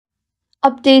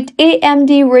Update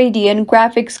AMD Radeon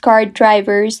graphics card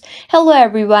drivers. Hello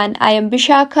everyone, I am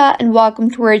Bishaka and welcome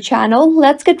to our channel.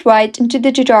 Let's get right into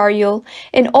the tutorial.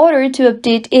 In order to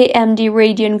update AMD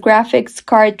Radeon graphics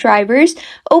card drivers,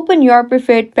 open your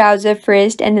preferred browser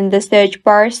first and in the search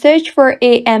bar, search for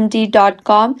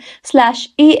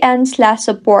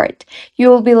amd.com/en/support. You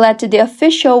will be led to the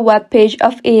official webpage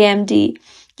of AMD.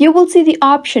 You will see the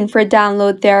option for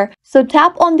download there, so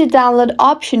tap on the download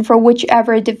option for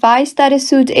whichever device that is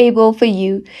suitable for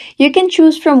you. You can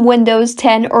choose from Windows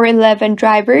 10 or 11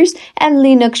 drivers and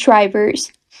Linux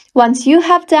drivers. Once you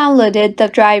have downloaded the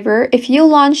driver, if you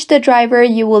launch the driver,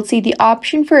 you will see the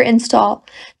option for install.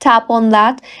 Tap on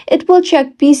that. It will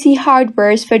check PC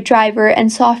hardwares for driver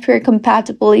and software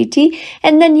compatibility,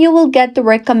 and then you will get the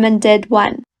recommended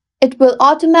one. It will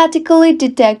automatically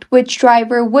detect which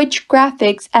driver, which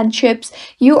graphics and chips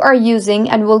you are using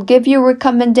and will give you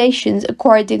recommendations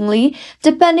accordingly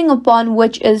depending upon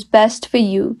which is best for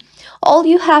you. All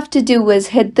you have to do is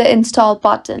hit the install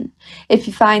button. If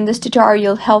you find this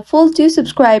tutorial helpful, do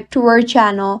subscribe to our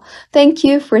channel. Thank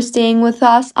you for staying with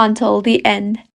us until the end.